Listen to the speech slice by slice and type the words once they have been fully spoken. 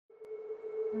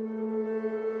Hello,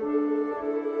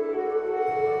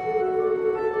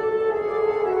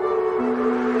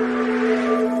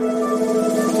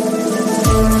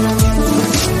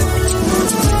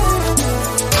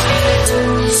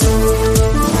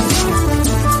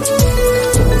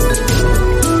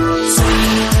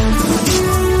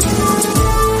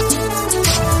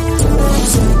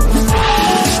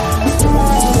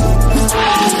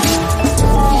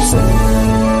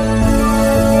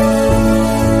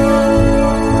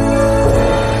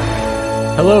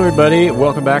 everybody.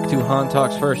 Welcome back to Han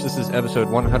Talks First. This is episode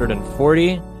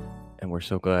 140, and we're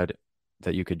so glad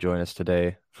that you could join us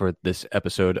today for this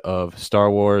episode of Star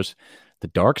Wars, the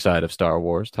dark side of Star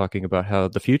Wars, talking about how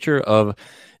the future of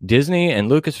Disney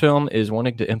and Lucasfilm is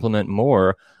wanting to implement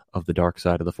more of the dark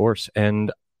side of the Force.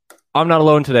 And I'm not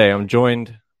alone today. I'm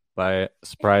joined by a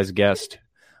surprise guest,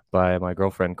 by my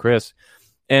girlfriend, Chris.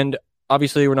 And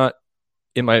obviously, we're not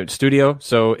in my studio,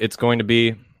 so it's going to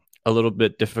be a little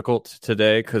bit difficult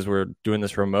today because we're doing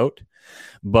this remote,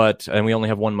 and we only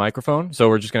have one microphone, so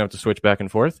we're just gonna have to switch back and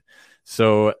forth.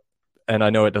 So, and I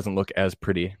know it doesn't look as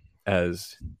pretty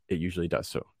as it usually does,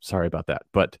 so sorry about that.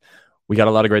 But we got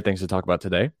a lot of great things to talk about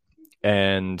today,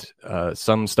 and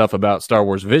some stuff about Star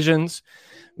Wars Visions,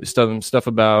 some stuff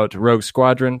about Rogue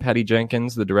Squadron. Patty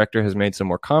Jenkins, the director, has made some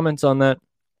more comments on that.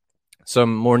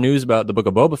 Some more news about the Book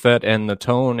of Boba Fett and the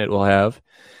tone it will have,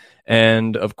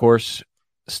 and of course,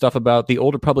 stuff about the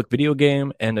Old Republic video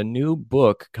game and a new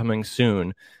book coming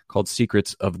soon called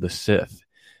Secrets of the Sith.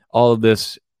 All of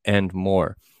this and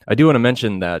more. I do want to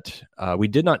mention that we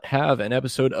did not have an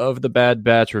episode of the Bad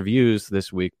Batch reviews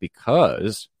this week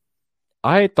because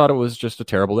I thought it was just a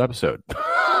terrible episode.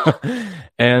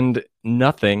 And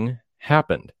nothing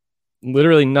happened.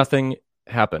 Literally nothing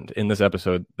happened in this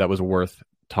episode that was worth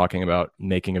talking about,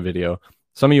 making a video.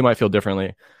 Some of you might feel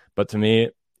differently, but to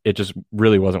me, it just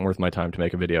really wasn't worth my time to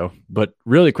make a video. But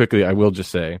really quickly, I will just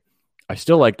say, I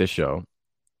still like this show.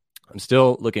 I'm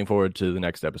still looking forward to the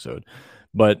next episode.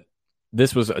 But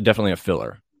this was definitely a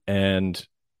filler. And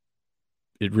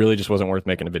it really just wasn't worth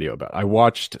making a video about. I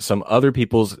watched some other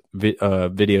people's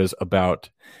videos about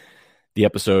the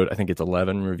episode, I think it's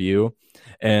 11 review.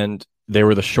 And they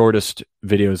were the shortest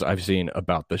videos I've seen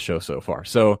about the show so far.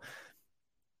 So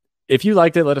if you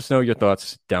liked it, let us know your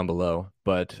thoughts down below.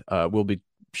 But we'll be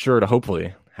sure to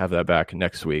hopefully have that back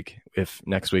next week if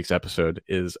next week's episode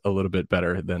is a little bit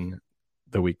better than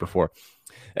the week before.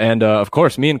 And of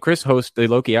course, me and Chris host the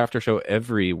Loki After Show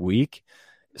every week.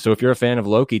 So if you're a fan of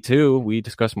Loki too, we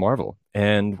discuss Marvel,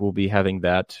 and we'll be having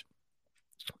that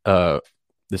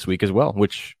this week as well,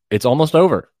 which it's almost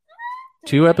over.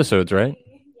 2 episodes, right?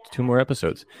 2 more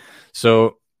episodes.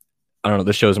 So I don't know,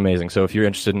 this show's amazing. So if you're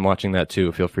interested in watching that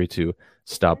too, feel free to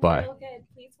stop by.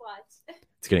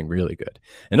 It's getting really good.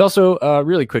 And also,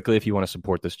 really quickly, if you want to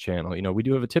support this channel, we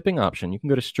do have a tipping option. You can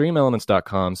go to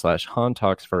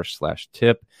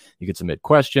streamelements.com/hantalksfirst/tip. You can submit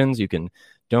questions. You can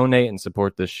donate and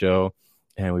support this show.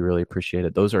 And we really appreciate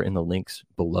it. Those are in the links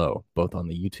below, both on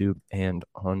the YouTube and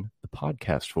on the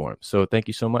podcast form. So thank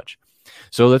you so much.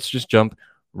 So let's just jump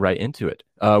right into it.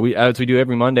 As we do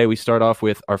every Monday, we start off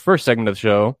with our first segment of the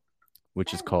show,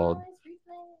 which is called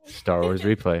Star Wars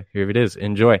Replay. Here it is.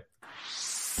 Enjoy.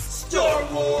 Star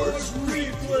Wars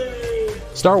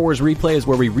Replay! Star Wars Replay is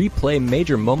where we replay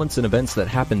major moments and events that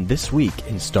happened this week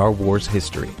in Star Wars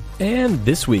history. And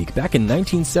this week, back in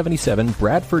 1977,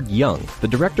 Bradford Young, the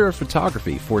director of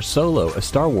photography for Solo, A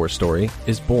Star Wars Story,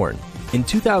 is born. In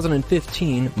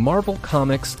 2015, Marvel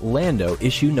Comics Lando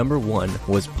issue number 1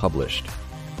 was published.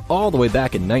 All the way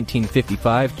back in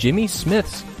 1955, Jimmy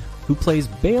Smits, who plays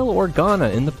Bail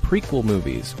Organa in the prequel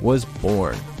movies, was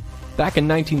born. Back in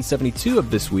 1972 of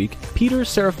this week, Peter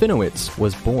Serafinowicz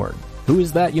was born. Who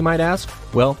is that, you might ask?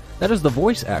 Well, that is the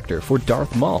voice actor for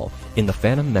Darth Maul in The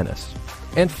Phantom Menace.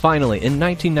 And finally, in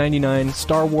 1999,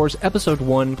 Star Wars Episode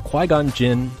 1, Qui-Gon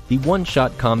Jinn, the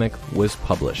one-shot comic, was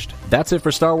published. That's it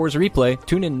for Star Wars Replay.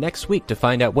 Tune in next week to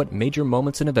find out what major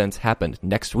moments and events happened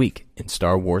next week in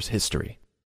Star Wars history.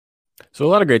 So a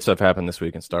lot of great stuff happened this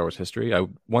week in Star Wars history.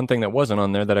 One thing that wasn't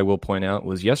on there that I will point out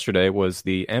was yesterday was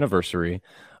the anniversary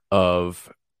of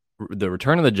the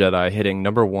Return of the Jedi hitting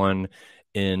number 1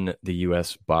 in the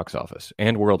U.S. box office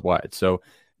and worldwide. So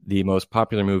the most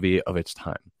popular movie of its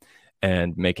time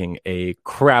and making a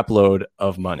crap load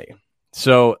of money.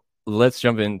 So let's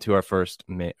jump into our first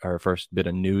bit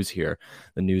of news here,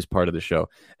 the news part of the show.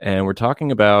 And we're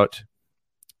talking about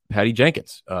Patty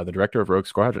Jenkins, the director of Rogue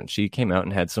Squadron. She came out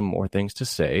and had some more things to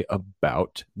say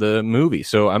about the movie.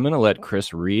 So I'm going to let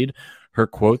Chris read her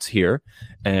quotes here,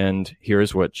 and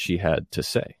here's what she had to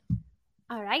say.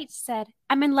 All right, said,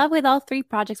 I'm in love with all three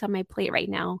projects on my plate right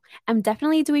now. I'm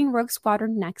definitely doing Rogue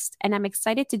Squadron next, and I'm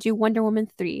excited to do Wonder Woman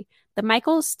 3. The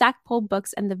Michael Stackpole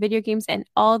books and the video games and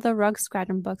all the Rogue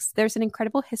Squadron books, there's an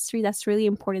incredible history that's really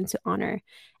important to honor.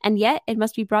 And yet, it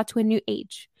must be brought to a new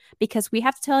age because we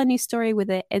have to tell a new story with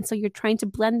it. And so you're trying to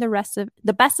blend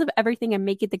the best of everything and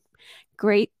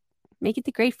great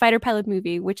the great fighter pilot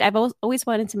movie, which I've always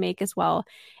wanted to make as well.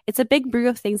 It's a big brew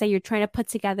of things that you're trying to put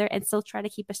together and still try to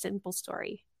keep a simple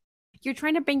story. You're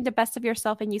trying to bring the best of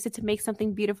yourself and use it to make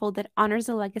something beautiful that honors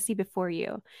the legacy before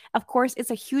you. Of course, it's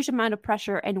a huge amount of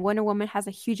pressure, and Wonder Woman has a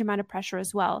huge amount of pressure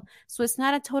as well. So it's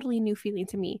not a totally new feeling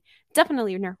to me.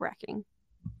 Definitely nerve-wracking.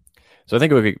 So I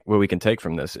think what we can take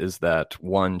from this is that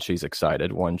one, she's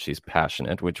excited, one, she's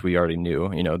passionate, which we already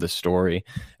knew. You know, the story,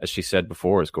 as she said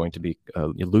before, is going to be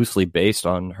loosely based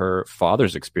on her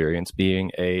father's experience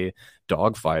being a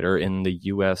dogfighter in the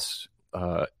U.S.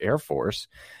 Air Force.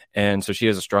 And so she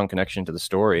has a strong connection to the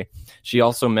story. She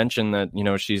also mentioned that, you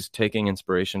know, she's taking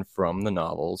inspiration from the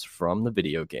novels, from the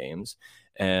video games,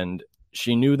 and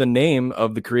she knew the name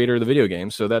of the creator of the video game.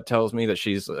 So that tells me that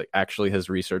she's actually has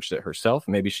researched it herself.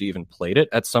 Maybe she even played it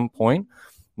at some point,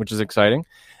 which is exciting.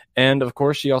 And of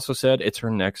course, she also said it's her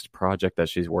next project that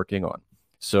she's working on.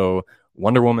 So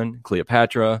Wonder Woman,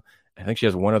 Cleopatra, I think she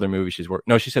has one other movie she's working.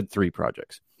 No, she said 3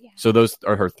 projects. Yeah. So those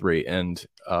are her 3. And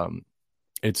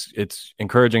it's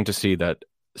encouraging to see that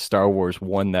Star Wars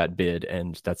won that bid,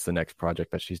 and that's the next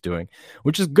project that she's doing,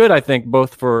 which is good, I think,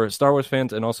 both for Star Wars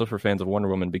fans and also for fans of Wonder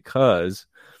Woman, because,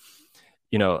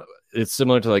 you know, it's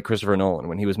similar to like Christopher Nolan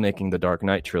when he was making the Dark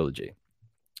Knight trilogy,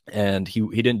 and he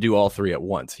didn't do all 3 at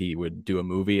once. He would do a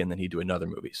movie and then he'd do another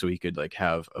movie, so he could like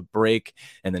have a break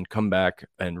and then come back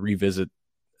and revisit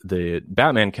the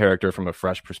Batman character from a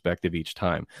fresh perspective each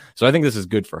time. So I think this is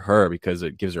good for her because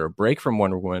it gives her a break from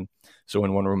Wonder Woman. So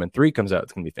when Wonder Woman 3 comes out,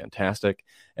 it's going to be fantastic.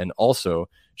 And also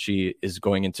she is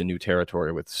going into new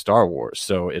territory with Star Wars.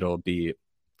 So it'll be,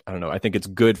 I don't know, I think it's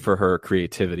good for her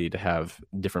creativity to have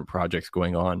different projects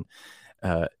going on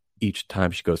each time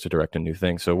she goes to direct a new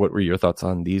thing. So what were your thoughts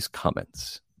on these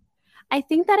comments? I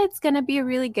think that it's going to be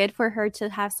really good for her to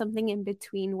have something in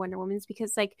between Wonder Woman's,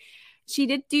 because like she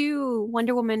did do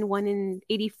Wonder Woman 1 in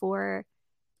 84.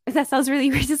 That sounds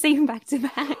really weird to say back to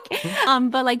back.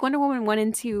 But like Wonder Woman 1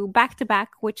 and 2 back to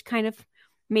back, which kind of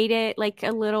made it like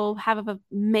a little have of a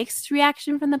mixed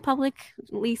reaction from the public,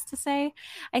 at least to say.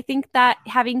 I think that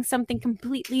having something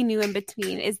completely new in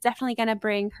between is definitely going to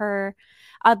bring her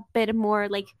a bit more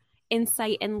like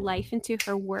insight and life into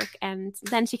her work. And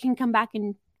then she can come back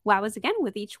and wow us again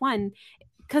with each one,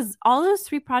 because all those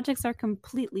 3 projects are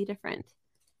completely different.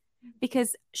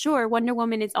 Because sure, Wonder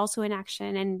Woman is also in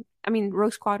action, and I mean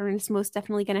Rogue Squadron is most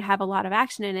definitely going to have a lot of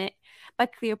action in it,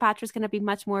 but Cleopatra is going to be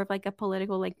much more of like a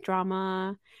political like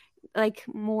drama, like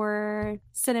more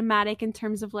cinematic in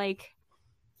terms of like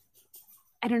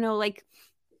I don't know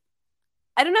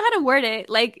how to word it.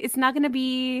 Like it's not going to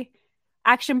be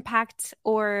action packed,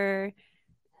 or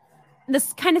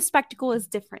this kind of spectacle is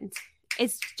different.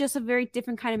 It's just a very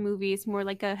different kind of movie. It's more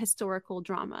like a historical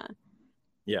drama.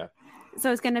 Yeah. So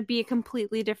it's going to be a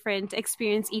completely different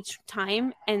experience each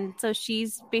time. And so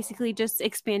she's basically just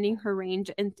expanding her range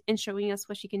and showing us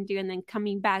what she can do. And then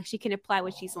coming back, she can apply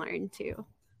what she's learned too.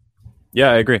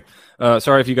 Yeah, I agree.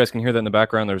 Sorry if you guys can hear that in the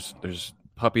background. There's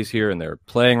puppies here and they're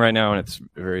playing right now, and it's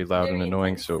very loud and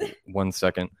annoying. So 1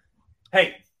 second.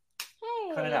 Hey,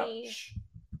 cut it out. Shh.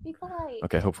 Be quiet.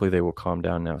 Okay, hopefully they will calm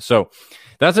down now. So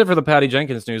that's it for the Patty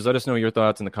Jenkins news. Let us know your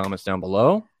thoughts in the comments down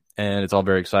below. And it's all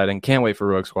very exciting. Can't wait for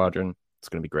Rogue Squadron. It's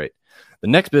going to be great. The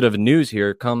next bit of news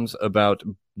here comes about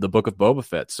the Book of Boba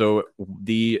Fett. So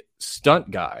the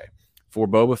stunt guy for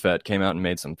Boba Fett came out and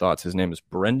made some thoughts. His name is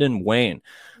Brendan Wayne.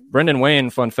 Brendan Wayne,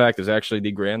 fun fact, is actually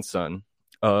the grandson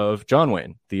of John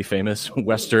Wayne, the famous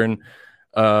Western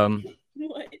actor.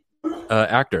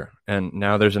 And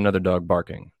now there's another dog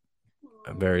barking.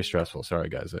 Very stressful. Sorry,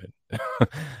 guys.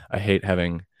 I hate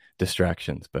having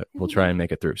distractions, but we'll try and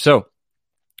make it through. So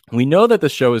we know that the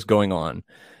show is going on,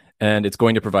 and it's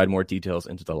going to provide more details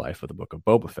into the life of the Book of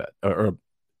Boba Fett, or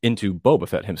into Boba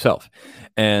Fett himself.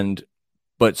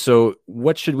 But so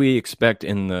what should we expect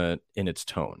in its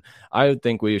tone? I would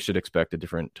think we should expect a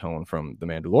different tone from The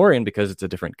Mandalorian because it's a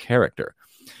different character.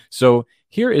 So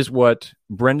here is what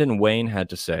Brendan Wayne had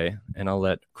to say, and I'll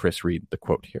let Chris read the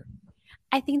quote here.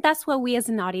 I think that's what we as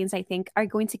an audience, I think, are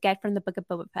going to get from the Book of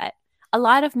Boba Fett. A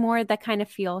lot of more that kind of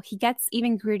feel. He gets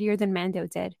even grittier than Mando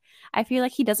did. I feel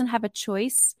like he doesn't have a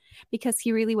choice because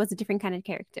he really was a different kind of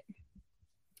character.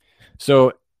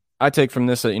 So I take from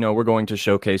this that, we're going to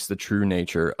showcase the true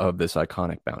nature of this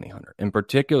iconic bounty hunter, and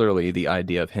particularly the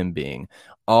idea of him being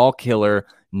all killer,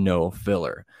 no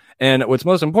filler. And what's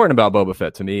most important about Boba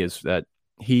Fett to me is that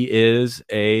he is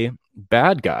a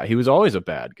bad guy. He was always a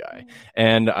bad guy.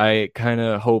 And I kind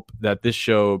of hope that this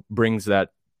show brings that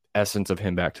essence of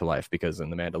him back to life, because in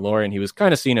The Mandalorian, he was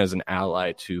kind of seen as an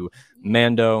ally to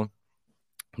Mando.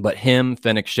 But him,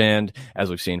 Fennec Shand, as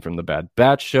we've seen from the Bad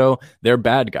Batch show, they're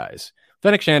bad guys.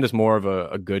 Fennec Shand is more of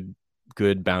a good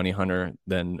bounty hunter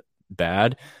than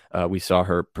bad. We saw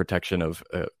her protection of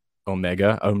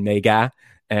Omega,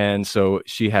 and so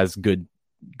she has good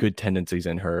tendencies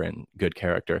in her and good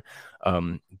character.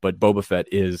 But Boba Fett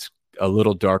is a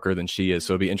little darker than she is,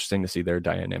 so it'd be interesting to see their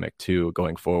dynamic too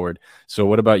going forward. So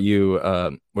what about you?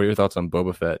 What are your thoughts on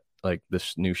Boba Fett, like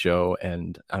this new show,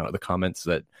 and I don't know, the comments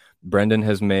that Brendan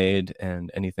has made, and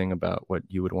anything about what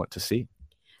you would want to see?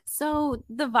 So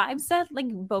the vibes that like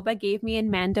Boba gave me in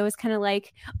Mando is kind of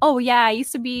like, oh yeah, I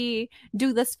used to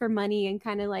do this for money and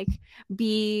kind of like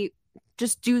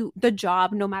just do the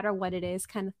job no matter what it is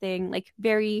kind of thing, like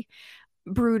very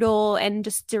brutal and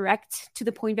just direct to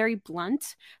the point, very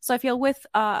blunt. So I feel with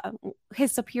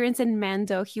his appearance in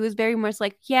Mando, he was very much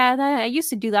like, yeah, I used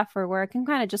to do that for work. I'm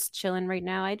kind of just chilling right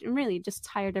now. I'm really just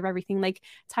tired of everything, like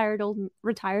tired old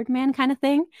retired man kind of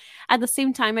thing. At the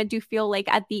same time, I do feel like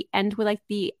at the end with like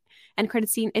the end credit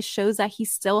scene, it shows that he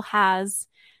still has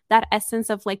that essence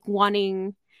of like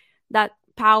wanting that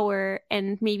power,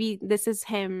 and maybe this is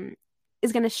him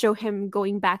is going to show him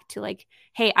going back to like,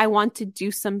 hey, I want to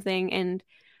do something and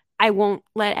I won't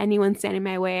let anyone stand in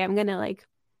my way. I'm going to like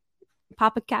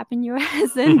pop a cap in your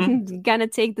ass and gonna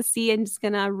take the sea and just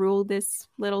gonna rule this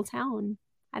little town.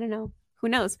 I don't know. Who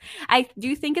knows? I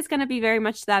do think it's going to be very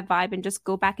much that vibe and just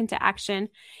go back into action.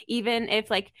 Even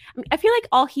if like, I feel like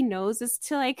all he knows is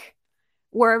to like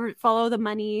follow the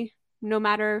money, no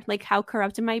matter like how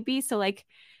corrupt it might be. So like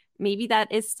maybe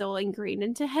that is still ingrained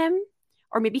into him.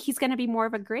 Or maybe he's going to be more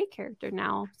of a gray character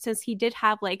now, since he did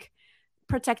have like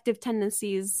protective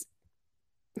tendencies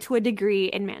to a degree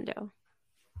in Mando.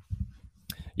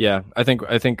 Yeah, I think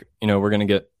we're going to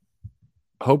get,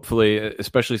 hopefully,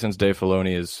 especially since Dave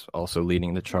Filoni is also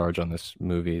leading the charge on this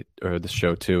movie or this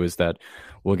show too, is that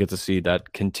we'll get to see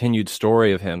that continued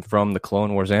story of him from the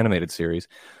Clone Wars animated series,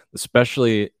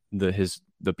 especially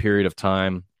the period of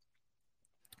time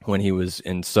when he was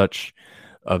in such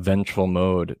a vengeful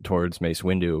mode towards Mace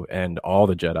Windu and all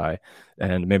the Jedi.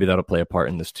 And maybe that'll play a part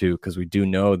in this too, because we do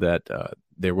know that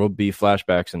there will be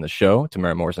flashbacks in the show.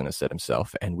 Tamara Morrison has said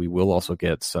himself, and we will also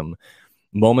get some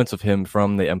moments of him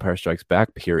from the Empire Strikes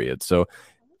Back period. So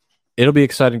it'll be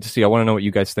exciting to see. I want to know what you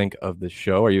guys think of the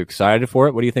show. Are you excited for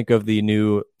it? What do you think of the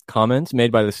new comments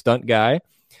made by the stunt guy?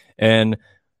 And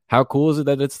how cool is it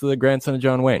that it's the grandson of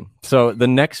John Wayne? So the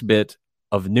next bit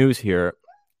of news here,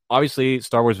 obviously,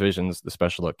 Star Wars Visions, the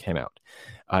special look, came out.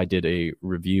 I did a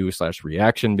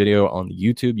review/reaction video on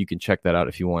YouTube. You can check that out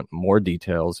if you want more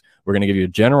details. We're going to give you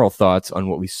general thoughts on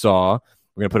what we saw.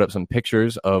 We're going to put up some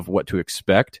pictures of what to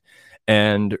expect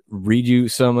and read you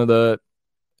some of the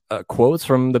quotes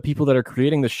from the people that are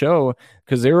creating the show,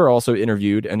 because they were also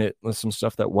interviewed, and it was some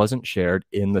stuff that wasn't shared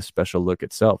in the special look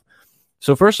itself.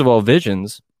 So first of all,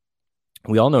 Visions,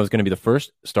 we all know, is going to be the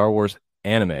first Star Wars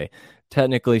anime.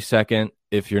 Technically second,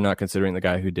 if you're not considering the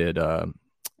guy who did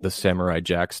the Samurai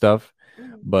Jack stuff,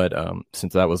 but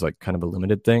since that was like kind of a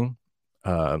limited thing,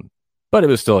 but it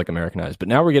was still like Americanized. But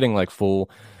now we're getting like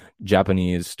full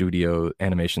Japanese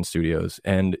animation studios,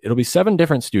 and it'll be 7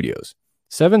 different studios,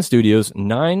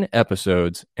 9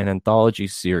 episodes, an anthology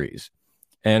series.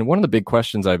 And one of the big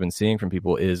questions I've been seeing from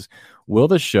people is, will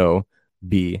the show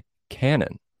be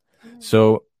canon?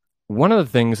 So one of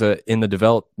the things in the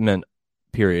development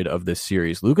period of this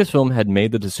series, Lucasfilm had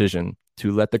made the decision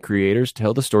to let the creators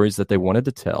tell the stories that they wanted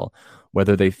to tell,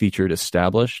 whether they featured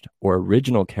established or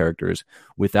original characters,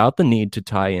 without the need to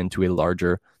tie into a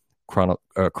larger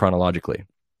chronologically.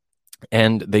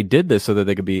 And they did this so that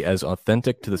they could be as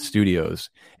authentic to the studios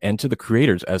and to the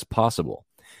creators as possible.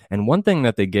 And one thing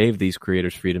that they gave these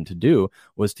creators freedom to do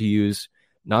was to use,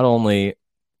 not only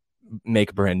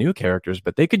make brand new characters,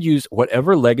 but they could use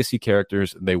whatever legacy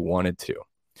characters they wanted to.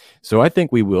 So I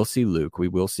think we will see Luke. We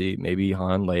will see maybe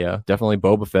Han, Leia, definitely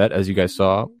Boba Fett, as you guys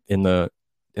saw in the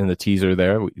teaser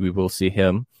there. We will see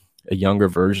him. A younger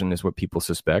version is what people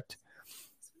suspect.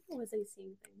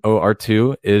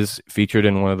 R2 is featured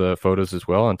in one of the photos as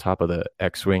well, on top of the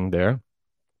X-Wing there.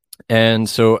 And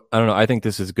so, I don't know, I think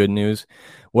this is good news.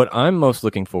 What I'm most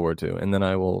looking forward to, and then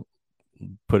I will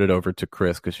put it over to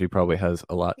Chris, because she probably has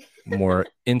a lot more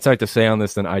insight to say on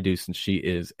this than I do, since she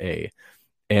is a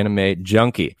anime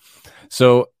junkie.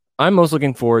 So I'm most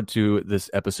looking forward to this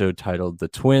episode titled The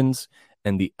Twins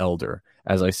and the Elder,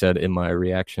 as I said in my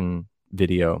reaction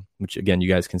video, which again, you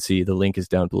guys can see. The link is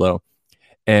down below.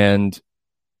 And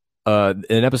an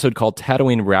episode called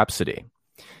Tatooine Rhapsody.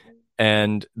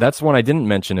 And that's one I didn't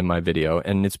mention in my video.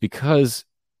 And it's because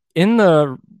in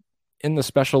the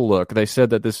special look, they said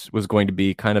that this was going to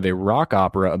be kind of a rock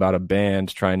opera about a band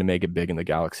trying to make it big in the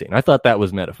galaxy. And I thought that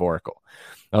was metaphorical.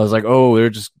 I was like, oh, they're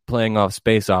just playing off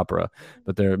space opera,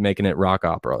 but they're making it rock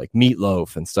opera, like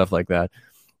Meatloaf and stuff like that.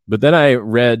 But then I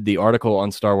read the article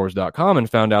on StarWars.com and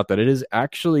found out that it is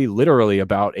actually literally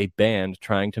about a band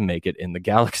trying to make it in the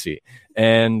galaxy.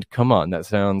 And come on, that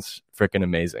sounds freaking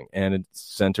amazing. And it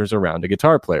centers around a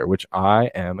guitar player, which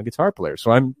I am a guitar player.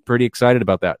 So I'm pretty excited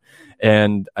about that.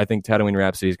 And I think Tatooine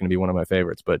Rhapsody is going to be one of my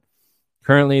favorites. But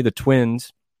currently, The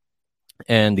Twins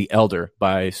and The Elder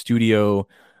by Studio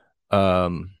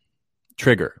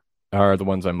Trigger are the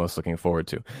ones I'm most looking forward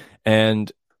to.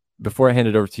 And before I hand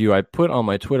it over to you, I put on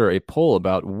my Twitter a poll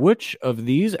about which of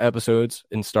these episodes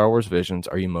in Star Wars Visions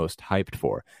are you most hyped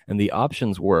for? And the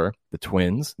options were The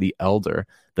Twins, The Elder,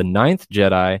 The Ninth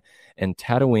Jedi, and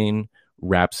Tatooine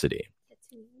Rhapsody.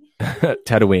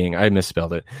 Tatooine, I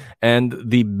misspelled it. And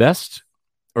the best,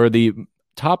 or the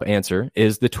top answer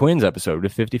is The Twins episode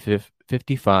with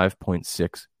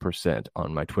 55.6%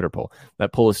 on my Twitter poll.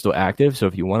 That poll is still active, so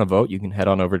if you want to vote, you can head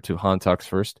on over to Han Talks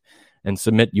First and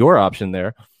submit your option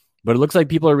there. But it looks like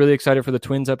people are really excited for the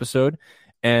Twins episode.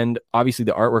 And obviously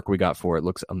the artwork we got for it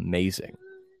looks amazing.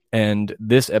 And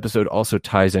this episode also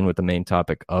ties in with the main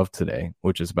topic of today,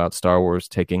 which is about Star Wars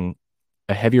taking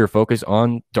a heavier focus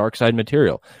on dark side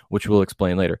material, which we'll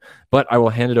explain later. But I will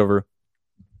hand it over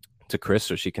to Chris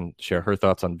so she can share her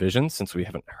thoughts on Visions, since we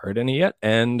haven't heard any yet.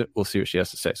 And we'll see what she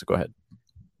has to say. So go ahead.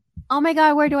 Oh my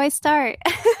God, where do I start?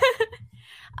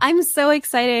 I'm so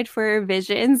excited for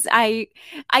Visions. I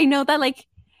know that like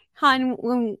Han,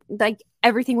 when like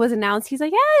everything was announced, he's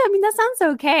like, yeah, I mean, that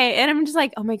sounds okay. And I'm just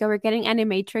like, oh my God, we're getting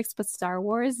Animatrix, but Star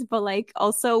Wars, but like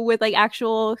also with like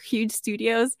actual huge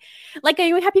studios. Like, I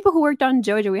mean, we have people who worked on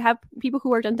JoJo. We have people who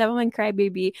worked on Devilman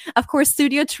Crybaby. Of course,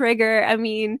 Studio Trigger. I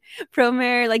mean,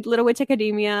 Promare, like Little Witch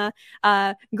Academia,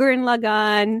 Gurren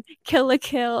Lagann, Kill la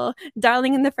Kill,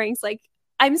 Darling in the Franxx. Like,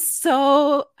 I'm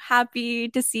so happy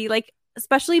to see, like,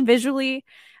 especially visually,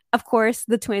 of course,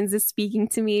 the Twins is speaking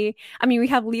to me. I mean, we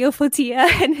have Leo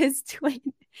Fotia and his twin.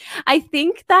 I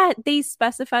think that they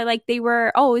specify like they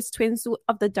were always twins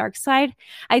of the dark side.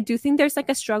 I do think there's like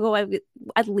a struggle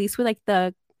at least with like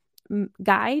the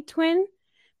guy twin,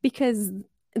 because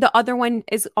the other one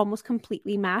is almost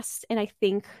completely masked. And I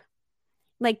think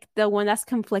like the one that's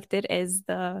conflicted is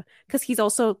because he's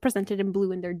also presented in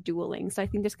blue and they're dueling. So I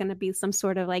think there's going to be some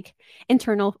sort of like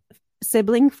internal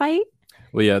sibling fight.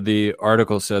 Well, yeah, the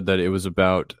article said that it was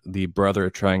about the brother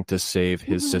trying to save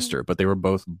his sister, but they were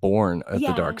both born at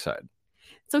the dark side.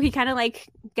 So he kind of like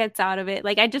gets out of it.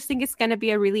 Like, I just think it's going to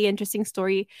be a really interesting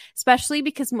story, especially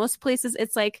because most places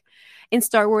it's like in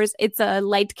Star Wars, it's a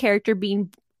light character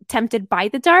being tempted by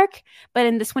the dark. But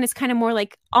in this one, it's kind of more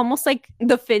like almost like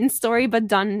the Finn story, but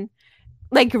done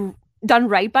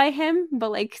right by him.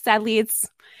 But like, sadly, it's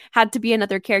had to be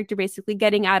another character basically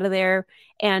getting out of there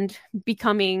and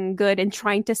becoming good and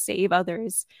trying to save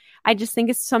others. I just think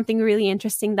it's something really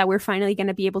interesting that we're finally going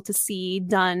to be able to see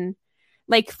done,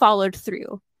 like followed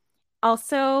through.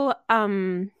 Also,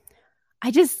 I'm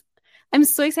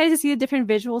so excited to see the different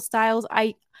visual styles.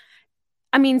 I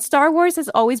mean, Star Wars has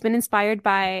always been inspired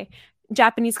by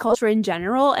Japanese culture in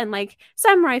general and like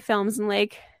samurai films and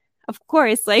like, of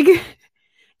course, like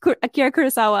Akira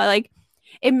Kurosawa. Like,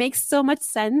 it makes so much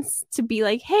sense to be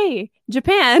like, hey,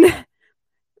 Japan.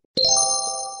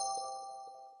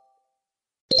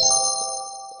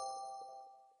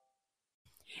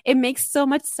 It makes so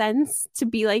much sense to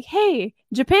be like, hey,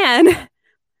 Japan,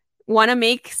 want to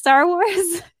make Star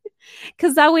Wars?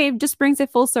 Because that way it just brings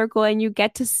it full circle and you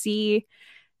get to see,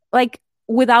 like,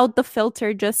 without the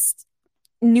filter, just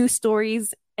new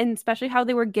stories, and especially how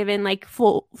they were given like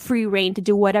full free reign to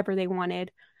do whatever they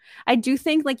wanted. I do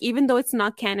think, like, even though it's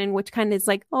not canon, which kind of is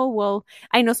like, oh, well,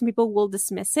 I know some people will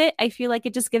dismiss it. I feel like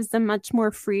it just gives them much more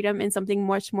freedom and something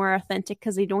much more authentic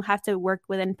because they don't have to work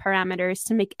within parameters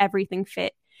to make everything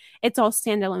fit. It's all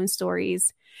standalone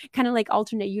stories, kind of like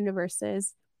alternate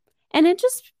universes. And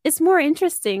it's more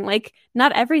interesting. Like,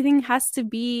 not everything has to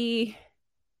be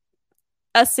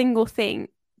a single thing.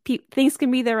 Things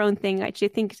can be their own thing. I actually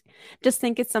think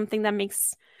it's something that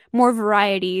makes more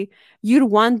variety. You'd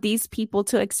want these people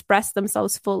to express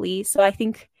themselves fully. So I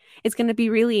think it's going to be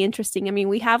really interesting. I mean,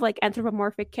 we have like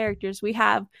anthropomorphic characters. We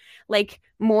have like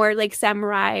more like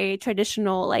samurai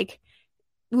traditional, like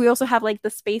we also have like the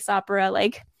space opera,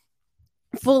 like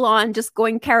full on just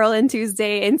going Carol and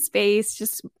Tuesday in space,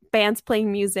 just bands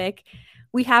playing music.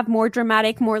 We have more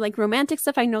dramatic, more like romantic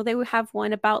stuff. I know they would have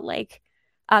one about like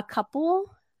a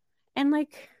couple, and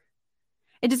like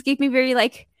it just gave me very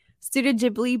like Studio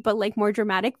Ghibli, but like more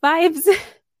dramatic vibes.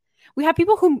 We have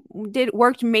people who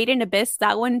worked Made in Abyss.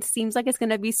 That one seems like it's going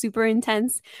to be super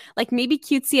intense, like maybe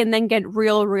cutesy and then get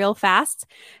real fast.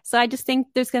 So I just think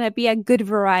there's going to be a good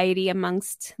variety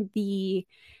amongst the.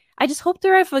 I just hope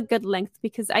they're of a good length,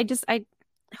 because I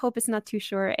hope it's not too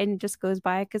short and just goes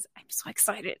by, because I'm so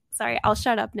excited. Sorry, I'll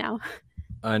shut up now.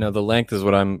 I know the length is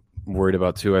what I'm worried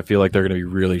about too. I feel like they're going to be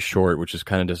really short, which is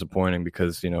kind of disappointing,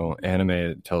 because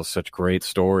anime tells such great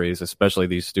stories, especially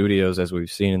these studios, as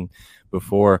we've seen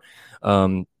before.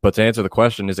 But to answer the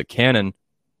question, is it canon?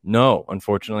 No,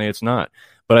 unfortunately it's not.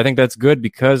 But I think that's good,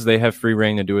 because they have free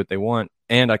reign to do what they want.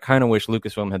 And I kind of wish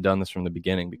Lucasfilm had done this from the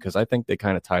beginning, because I think they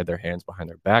kind of tied their hands behind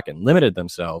their back and limited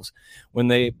themselves when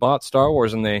they bought Star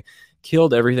Wars, and they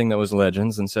killed everything that was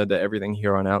Legends and said that everything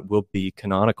here on out will be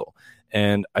canonical.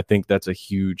 And I think that's a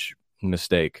huge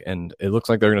mistake. And it looks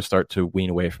like they're going to start to wean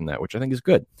away from that, which I think is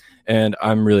good. And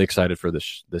I'm really excited for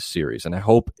this series. And I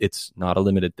hope it's not a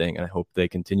limited thing. And I hope they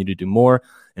continue to do more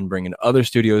and bring in other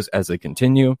studios as they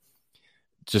continue.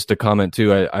 Just to comment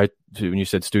too, I when you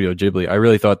said Studio Ghibli, I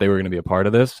really thought they were going to be a part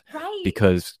of this, right?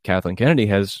 Because Kathleen Kennedy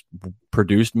has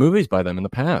produced movies by them in the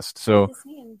past. So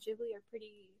Disney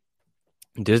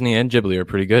and Ghibli are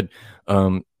pretty good.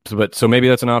 So maybe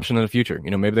that's an option in the future.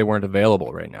 Maybe they weren't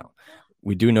available right now.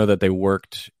 We do know that they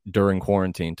worked during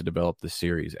quarantine to develop the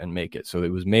series and make it. So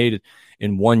it was made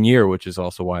in 1 year, which is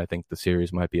also why I think the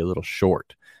series might be a little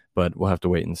short. But we'll have to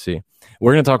wait and see.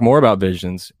 We're going to talk more about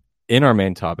Visions in our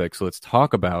main topic. So let's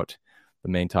talk about the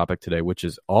main topic today, which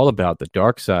is all about the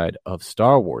dark side of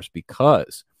Star Wars,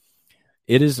 because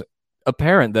it is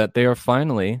apparent that they are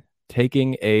finally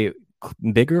taking a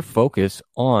bigger focus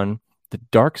on the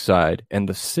dark side and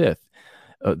the Sith,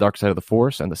 dark side of the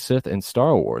Force and the Sith in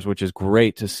Star Wars, which is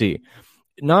great to see.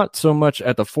 Not so much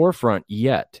at the forefront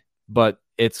yet, but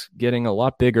it's getting a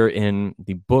lot bigger in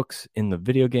the books, in the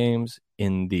video games,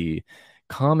 in the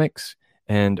comics,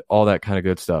 and all that kind of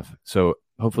good stuff. So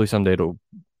hopefully someday it'll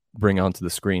bring onto the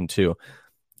screen too,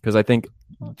 because I think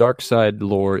dark side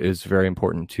lore is very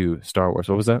important to Star Wars.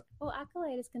 What was that? Well,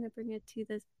 Acolyte is going to bring it to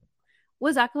this.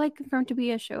 Was Acolyte confirmed to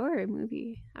be a show or a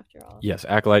movie after all? Yes,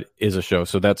 Acolyte is a show.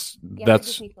 So that's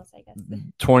Disney Plus, I guess.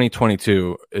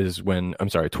 2022 is when,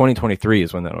 2023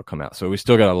 is when that'll come out. So we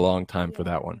still got a long time for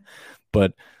that one.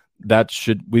 But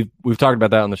we've talked about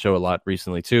that on the show a lot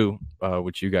recently too,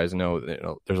 which you guys know,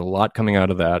 there's a lot coming out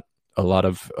of that, a lot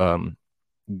of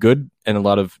good and a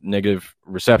lot of negative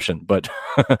reception, but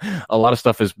a lot of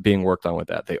stuff is being worked on with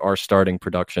that. They are starting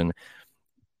production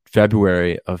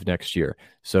February of next year.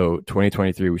 So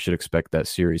 2023, we should expect that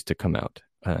series to come out.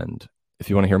 And if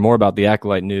you want to hear more about the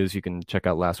Acolyte news, you can check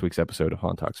out last week's episode of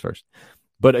Han Talks First.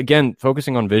 But again,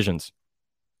 focusing on Visions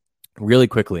really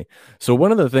quickly. So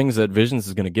one of the things that Visions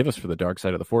is going to give us for the dark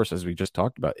side of the Force, as we just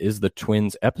talked about, is the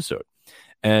twins episode.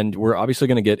 And we're obviously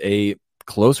going to get a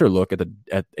closer look at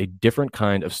a different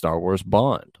kind of Star Wars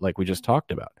bond, like we just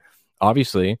talked about.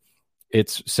 Obviously,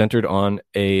 it's centered on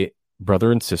a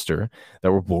brother and sister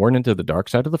that were born into the dark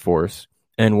side of the Force,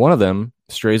 and one of them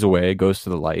strays away, goes to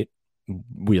the light,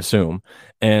 we assume,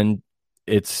 and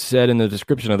it's said in the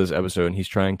description of this episode, and he's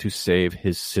trying to save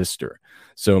his sister.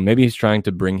 So maybe he's trying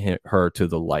to bring her to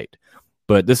the light.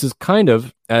 But this is kind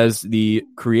of, as the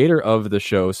creator of the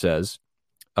show says,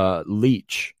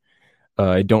 Leech.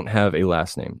 I don't have a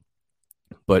last name,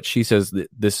 but she says that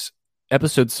this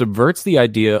episode subverts the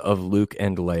idea of Luke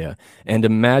and Leia and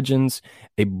imagines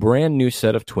a brand new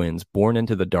set of twins born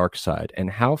into the dark side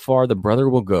and how far the brother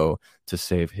will go to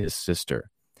save his sister.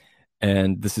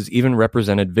 And this is even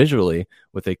represented visually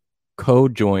with a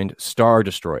co-joined Star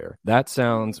Destroyer. That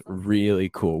sounds really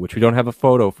cool, which we don't have a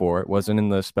photo for. It wasn't in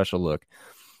the special look.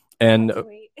 And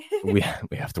we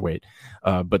have to wait.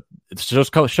 But it's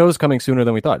just show's coming sooner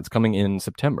than we thought. It's coming in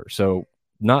September. So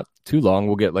not too long.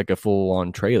 We'll get like a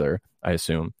full-on trailer, I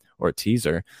assume, or a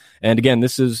teaser. And again,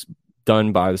 this is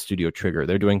done by the Studio Trigger.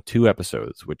 They're doing 2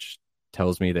 episodes, which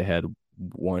tells me they had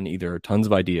either tons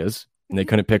of ideas and they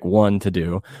couldn't pick one to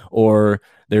do, or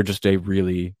they're just a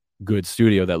really good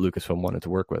studio that Lucasfilm wanted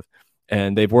to work with.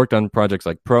 And they've worked on projects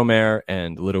like Promare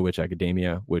and Little Witch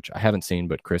Academia, which I haven't seen,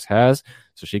 but Chris has,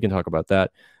 so she can talk about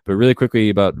that. But really quickly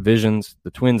about Visions,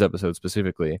 the twins episode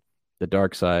specifically, the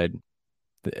dark side.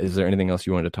 Is there anything else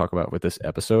you wanted to talk about with this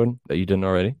episode that you didn't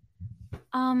already?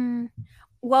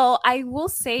 Well, I will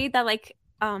say that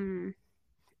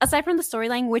aside from the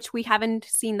storyline, which we haven't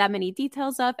seen that many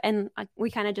details of, and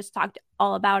we kind of just talked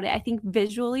all about it, I think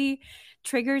visually,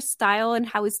 Trigger's style and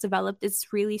how it's developed is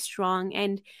really strong,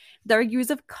 and their use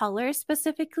of color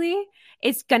specifically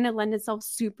is gonna lend itself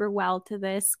super well to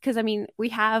this. Because I mean, we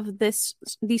have these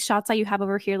shots that you have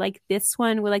over here, like this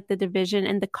one with like the division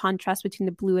and the contrast between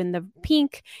the blue and the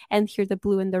pink, and here the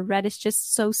blue and the red is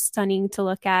just so stunning to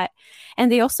look at.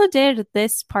 And they also did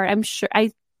this part. I'm sure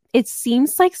it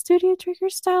seems like Studio Trigger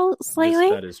style slightly.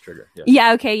 Yes, that is Trigger. Yes.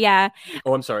 Yeah. Okay. Yeah.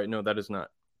 Oh, I'm sorry. No, that is not.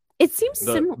 It seems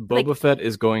similar. Boba Fett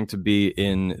is going to be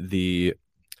in the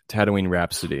Tatooine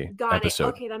Rhapsody episode.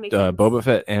 Okay, that makes sense. Boba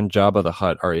Fett and Jabba the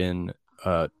Hutt are in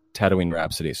Tatooine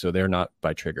Rhapsody, so they're not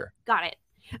by Trigger. Got it.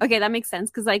 Okay, that makes sense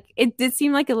because like it did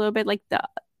seem like a little bit like the.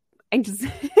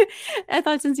 I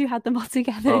thought since you had them all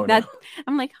together, no.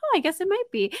 I'm like, oh, I guess it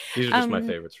might be. These are just my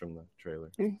favorites from the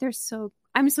trailer.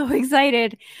 I'm so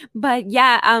excited, but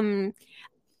yeah,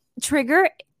 Trigger.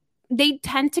 They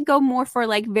tend to go more for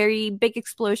like very big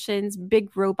explosions,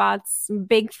 big robots,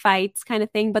 big fights kind of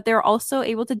thing. But they're also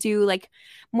able to do like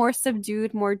more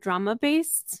subdued, more drama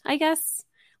based, I guess,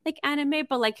 like anime,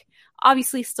 but like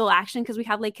obviously still action because we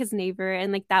have like Kisnaver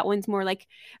and like that one's more like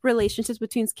relationships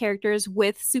between characters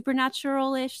with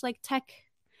supernatural-ish like tech,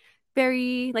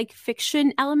 very like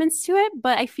fiction elements to it.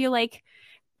 But I feel like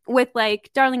with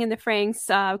like Darling in the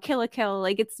Franxx, Kill la Kill,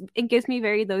 like it gives me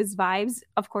very those vibes.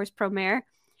 Of course, Promare.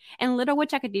 And Little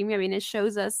Witch Academia, I mean, it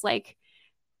shows us like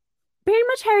very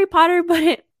much Harry Potter, but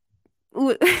it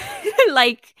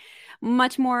like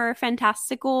much more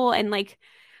fantastical and like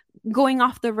going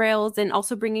off the rails and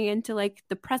also bringing it into like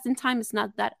the present time. It's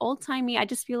not that old timey. I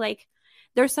just feel like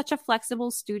there's such a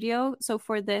flexible studio. So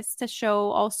for this to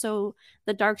show also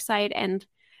the dark side and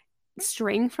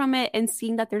straying from it and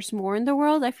seeing that there's more in the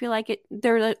world, I feel like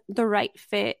they're the right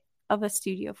fit of a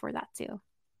studio for that too.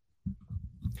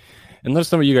 And let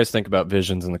us know what you guys think about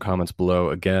Visions in the comments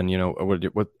below. Again, you know,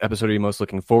 what episode are you most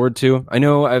looking forward to? I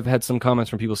know I've had some comments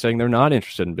from people saying they're not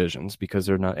interested in Visions because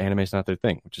anime's not their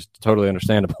thing, which is totally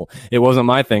understandable. It wasn't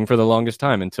my thing for the longest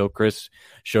time until Chris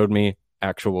showed me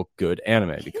actual good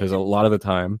anime, because a lot of the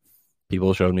time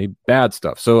people showed me bad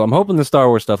stuff. So I'm hoping the Star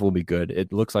Wars stuff will be good.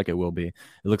 It looks like it will be. It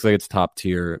looks like it's top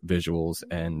tier visuals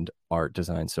and art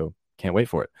design. So can't wait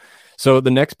for it. So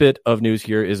the next bit of news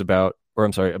here is about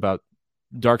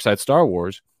Dark Side Star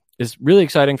Wars is really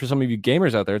exciting for some of you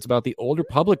gamers out there. It's about the Old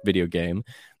Republic video game,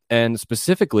 and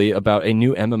specifically about a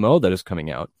new MMO that is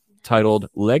coming out titled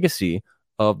Legacy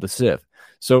of the Sith.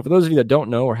 So for those of you that don't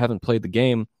know or haven't played the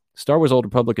game, Star Wars Old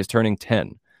Republic is turning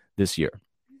 10 this year.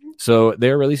 So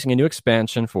they're releasing a new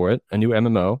expansion for it, a new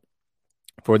MMO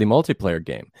for the multiplayer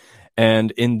game.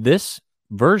 And in this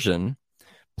version,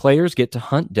 players get to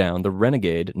hunt down the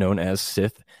renegade known as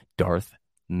Sith Darth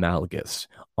Malgus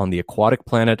on the aquatic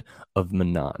planet of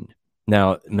Manaan.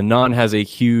 Now, Manaan has a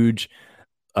huge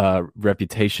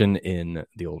reputation in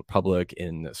the Old Republic,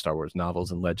 in Star Wars novels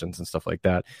and legends and stuff like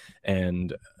that.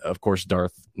 And of course,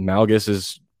 Darth Malgus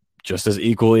is just as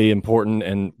equally important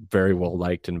and very well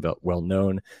liked and well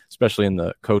known, especially in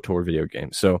the KOTOR video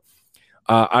game. So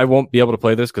I won't be able to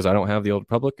play this because I don't have the Old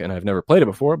Republic and I've never played it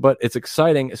before, but it's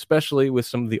exciting, especially with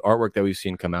some of the artwork that we've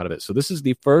seen come out of it. So this is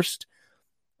the first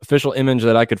official image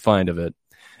that I could find of it,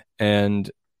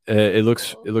 and it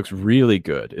looks really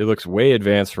good. It looks way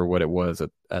advanced for what it was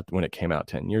at when it came out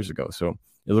 10 years ago. So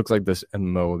it looks like this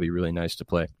MMO will be really nice to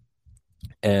play.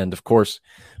 And of course,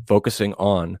 focusing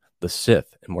on the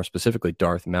Sith, and more specifically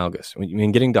Darth Malgus. I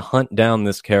mean, getting to hunt down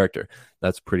this character,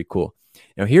 that's pretty cool.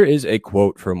 Now, here is a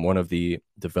quote from one of the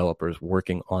developers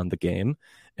working on the game,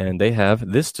 and they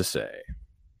have this to say.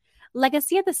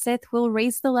 Legacy of the Sith will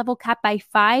raise the level cap by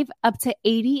 5 up to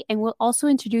 80 and will also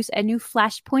introduce a new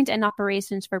flashpoint and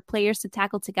operations for players to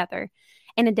tackle together.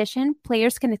 In addition,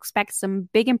 players can expect some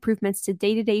big improvements to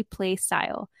day-to-day play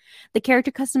style. The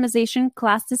character customization,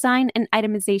 class design, and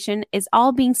itemization is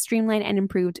all being streamlined and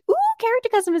improved. Ooh, character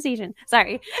customization.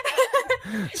 Sorry.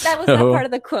 That was not part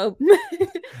of the quote.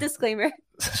 Disclaimer.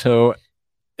 So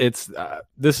it's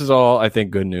this is all, I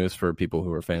think, good news for people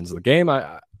who are fans of the game.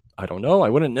 I don't know. I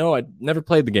wouldn't know. I'd never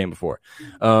played the game before.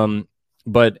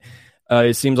 But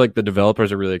it seems like the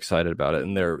developers are really excited about it,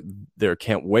 and they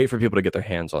can't wait for people to get their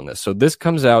hands on this. So this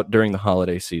comes out during the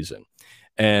holiday season.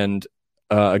 And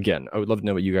again, I would love to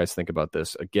know what you guys think about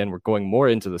this. Again, we're going more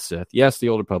into the Sith. Yes, the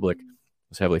Old Republic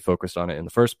was heavily focused on it in the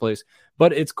first place,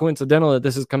 but it's coincidental that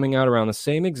this is coming out around the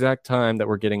same exact time that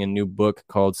we're getting a new book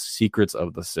called Secrets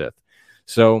of the Sith.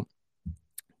 So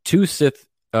 2 Sith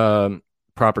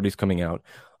properties coming out.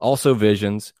 Also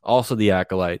Visions, also The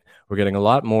Acolyte. We're getting a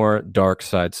lot more dark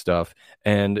side stuff.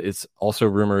 And it's also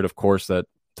rumored, of course, that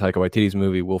Taika Waititi's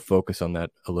movie will focus on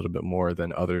that a little bit more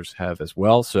than others have as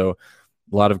well. So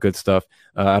a lot of good stuff.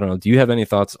 I don't know. Do you have any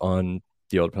thoughts on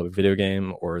the Old Republic video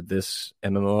game or this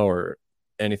MMO or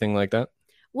anything like that?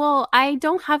 Well, I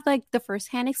don't have like the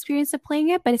first-hand experience of playing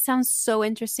it, but it sounds so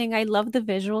interesting. I love the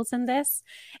visuals in this.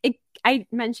 I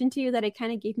mentioned to you that it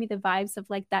kind of gave me the vibes of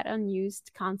like that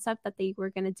unused concept that they were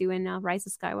going to do in Rise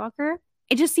of Skywalker.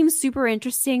 It just seems super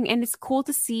interesting, and it's cool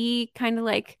to see kind of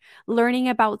like learning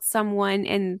about someone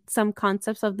and some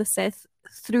concepts of the Sith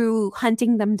through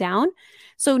hunting them down.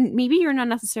 So maybe you're not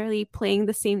necessarily playing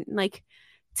the same like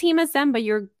team as them, but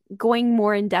you're going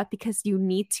more in depth because you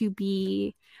need to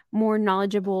be more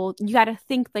knowledgeable. You got to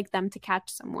think like them to catch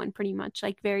someone, pretty much.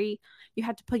 Like you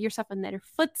have to put yourself in their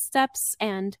footsteps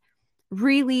and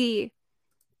really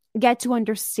get to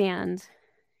understand.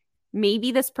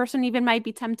 Maybe this person even might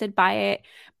be tempted by it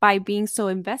by being so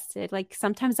invested. Like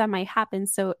sometimes that might happen.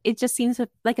 So it just seems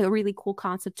like a really cool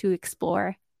concept to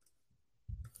explore.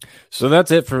 So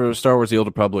that's it for Star Wars: The Old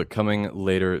Republic, coming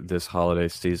later this holiday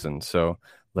season. So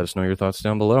let us know your thoughts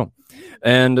down below.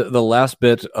 And the last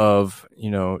bit of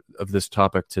this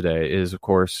topic today is, of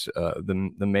course,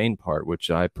 the main part,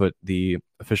 which I put the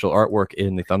official artwork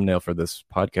in the thumbnail for this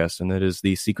podcast, and it is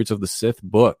the Secrets of the Sith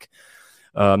book.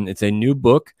 It's a new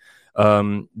book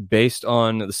based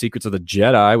on the Secrets of the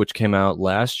Jedi, which came out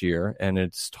last year, and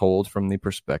it's told from the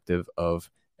perspective of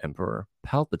Emperor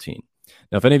Palpatine.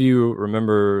 Now, if any of you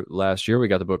remember last year, we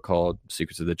got the book called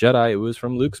Secrets of the Jedi. It was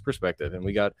from Luke's perspective, and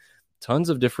we got tons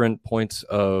of different points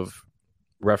of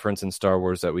reference in Star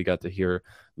Wars that we got to hear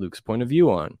Luke's point of view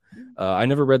on. I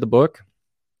never read the book,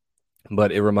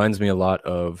 but it reminds me a lot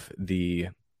of the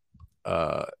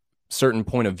certain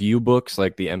point of view books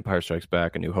like The Empire Strikes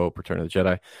Back, A New Hope, Return of the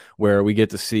Jedi, where we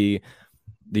get to see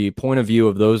the point of view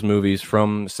of those movies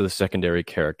from the secondary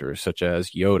characters, such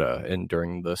as Yoda, and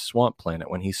during the Swamp Planet,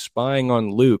 when he's spying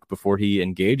on Luke before he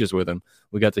engages with him,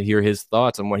 we got to hear his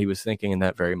thoughts on what he was thinking in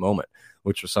that very moment,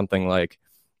 which was something like,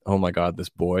 oh my God, this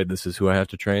boy, this is who I have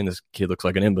to train. This kid looks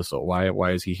like an imbecile.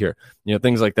 Why is he here?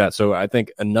 Things like that. So I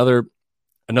think another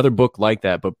book like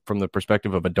that, but from the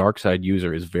perspective of a dark side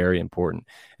user, is very important.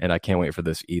 And I can't wait for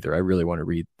this either. I really want to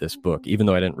read this book, even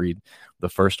though I didn't read the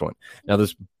first one. Now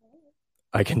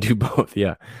I can do both.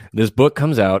 Yeah. This book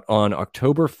comes out on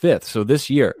October 5th. So this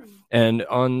year. And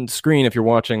on screen, if you're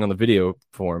watching on the video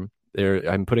form,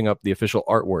 I'm putting up the official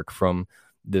artwork from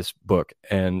this book,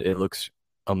 and it looks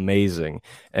amazing.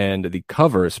 And the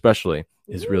cover especially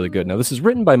is really good. Now, this is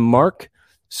written by Mark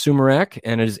Sumerak,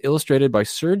 and it is illustrated by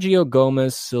Sergio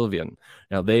Gomez Silvian.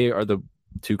 Now, they are the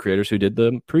two creators who did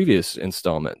the previous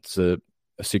installments,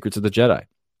 Secrets of the Jedi.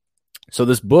 So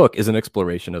this book is an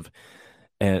exploration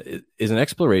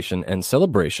and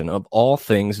celebration of all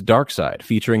things dark side,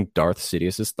 featuring Darth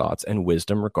Sidious's thoughts and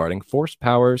wisdom regarding Force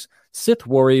powers, Sith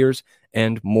warriors,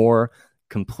 and more,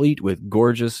 complete with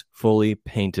gorgeous, fully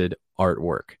painted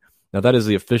artwork. Now, that is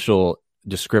the official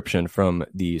description from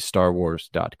the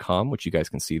StarWars.com, which you guys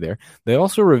can see there. They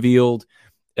also revealed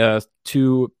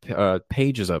 2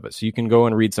 pages of it, so you can go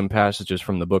and read some passages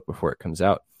from the book before it comes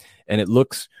out, and it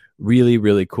looks really,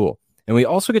 really cool. And we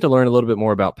also get to learn a little bit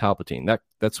more about Palpatine.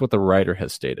 That's what the writer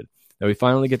has stated. Now we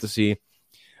finally get to see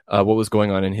what was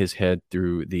going on in his head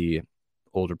through the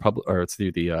Old Republic, or it's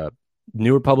through the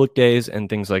New Republic days and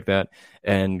things like that,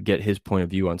 and get his point of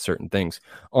view on certain things.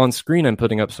 On screen, I'm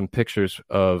putting up some pictures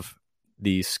of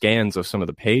the scans of some of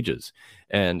the pages.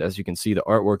 And as you can see, the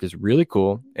artwork is really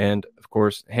cool. And of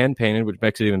course, hand painted, which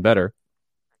makes it even better.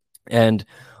 And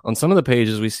on some of the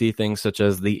pages, we see things such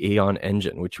as the Aeon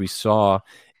engine, which we saw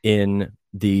in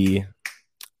the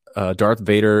Darth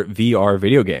Vader VR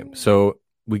video game. So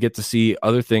we get to see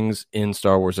other things in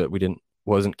Star Wars that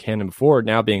wasn't canon before,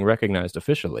 now being recognized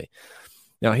officially.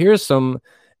 Now, here's some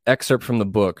excerpt from the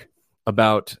book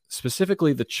about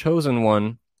specifically the Chosen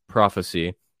One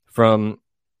prophecy from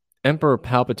Emperor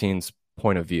Palpatine's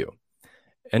point of view.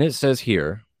 And it says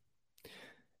here,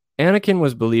 Anakin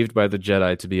was believed by the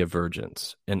Jedi to be a virgin,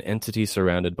 an entity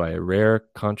surrounded by a rare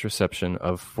contraception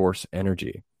of Force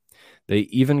energy. They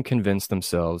even convinced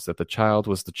themselves that the child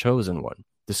was the Chosen One,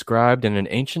 described in an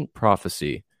ancient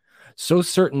prophecy. So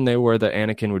certain they were that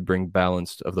Anakin would bring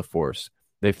balance of the Force,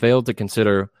 they failed to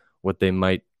consider what that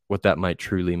might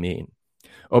truly mean.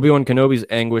 Obi-Wan Kenobi's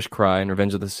anguish cry in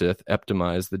Revenge of the Sith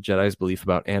epitomized the Jedi's belief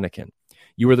about Anakin.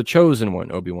 You were the Chosen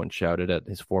One, Obi-Wan shouted at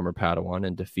his former Padawan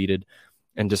and defeated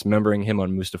and dismembering him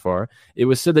on Mustafar. It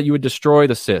was said that you would destroy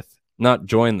the Sith, not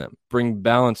join them, bring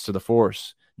balance to the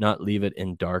Force, not leave it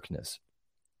in darkness.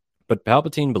 But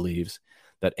Palpatine believes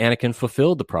that Anakin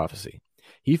fulfilled the prophecy.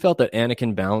 He felt that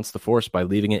Anakin balanced the Force by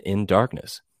leaving it in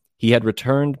darkness. He had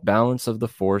returned balance of the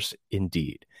Force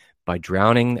indeed, by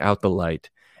drowning out the light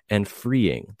and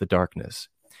freeing the darkness.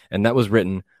 And that was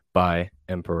written by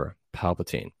Emperor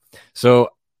Palpatine. So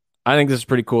I think this is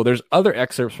pretty cool. There's other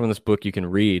excerpts from this book you can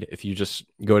read. If you just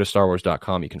go to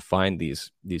StarWars.com, you can find these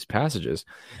passages.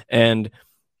 And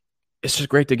it's just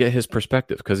great to get his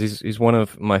perspective, because he's one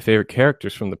of my favorite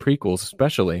characters from the prequels,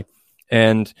 especially.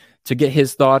 And to get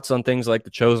his thoughts on things like the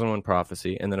Chosen One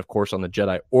prophecy, and then, of course, on the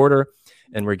Jedi Order.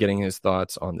 And we're getting his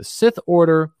thoughts on the Sith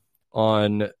Order,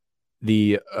 on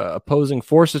the opposing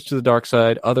forces to the dark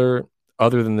side, other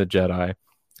than the Jedi,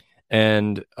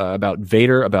 and about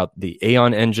Vader, about the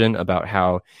Aeon engine, about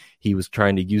how he was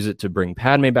trying to use it to bring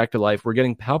Padme back to life. We're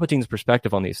getting Palpatine's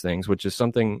perspective on these things, which is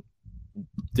something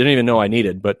didn't even know I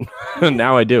needed, but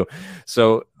now I do.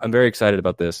 So I'm very excited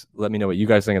about this. Let me know what you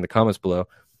guys think in the comments below.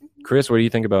 Chris, what do you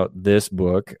think about this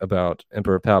book, about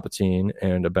Emperor Palpatine,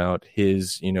 and about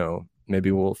his,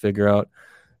 maybe we'll figure out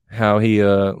how he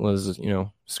was,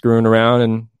 screwing around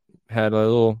and had a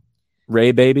little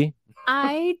Rey baby?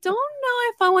 I don't know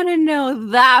if I want to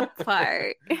know that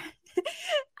part.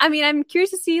 I mean, I'm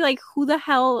curious to see who the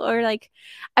hell, or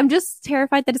I'm just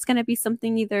terrified that it's going to be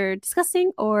something either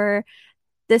disgusting or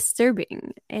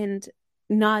disturbing and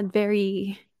not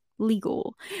very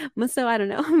legal. So I don't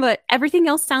know, but everything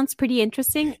else sounds pretty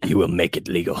interesting. You will make it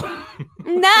legal.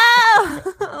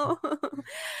 No,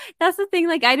 that's the thing.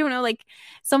 I don't know.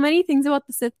 So many things about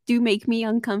the Sith do make me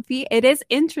uncomfy. It is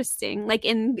interesting,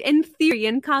 in theory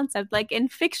and concept. In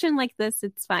fiction like this,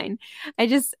 it's fine. I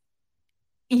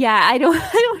don't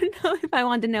know if I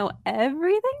want to know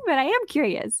everything, but I am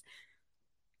curious.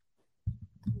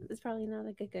 It's probably not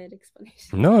a good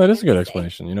explanation. No, it is a good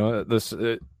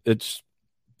explanation. It's.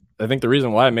 I think the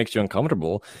reason why it makes you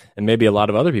uncomfortable, and maybe a lot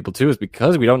of other people too, is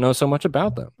because we don't know so much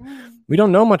about them. We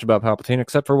don't know much about Palpatine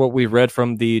except for what we've read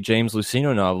from the James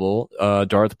Luceno novel,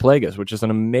 Darth Plagueis, which is an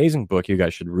amazing book. You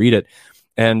guys should read it.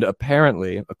 And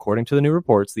apparently, according to the new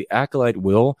reports, the Acolyte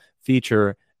will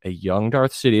feature a young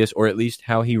Darth Sidious, or at least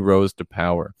how he rose to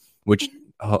power, which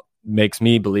makes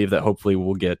me believe that hopefully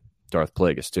we'll get Darth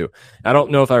Plagueis too. I don't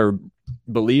know if I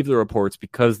believe the reports,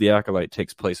 because the Acolyte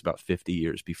takes place about 50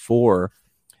 years before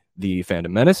the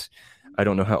Phantom Menace. I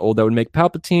don't know how old that would make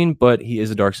Palpatine, but he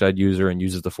is a dark side user and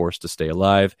uses the Force to stay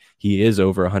alive. He is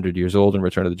over 100 years old in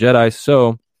Return of the Jedi,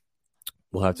 so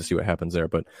we'll have to see what happens there.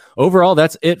 But overall,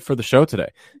 that's it for the show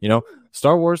today.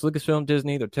 Star Wars, Lucasfilm,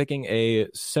 Disney, they're taking a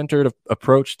centered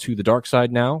approach to the dark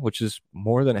side now, which is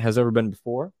more than it has ever been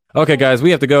before. Okay, guys,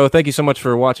 we have to go. Thank you so much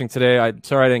for watching today. I'm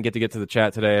sorry I didn't get to the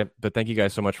chat today, but thank you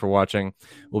guys so much for watching.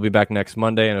 We'll be back next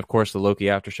Monday, and of course, the Loki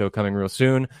After Show coming real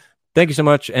soon. Thank you so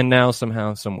much. And now,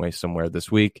 somehow, some way, somewhere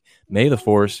this week, may the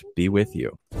Force be with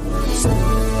you. So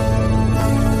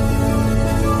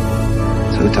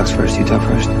who talks first? You talk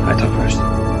first? I talk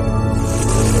first.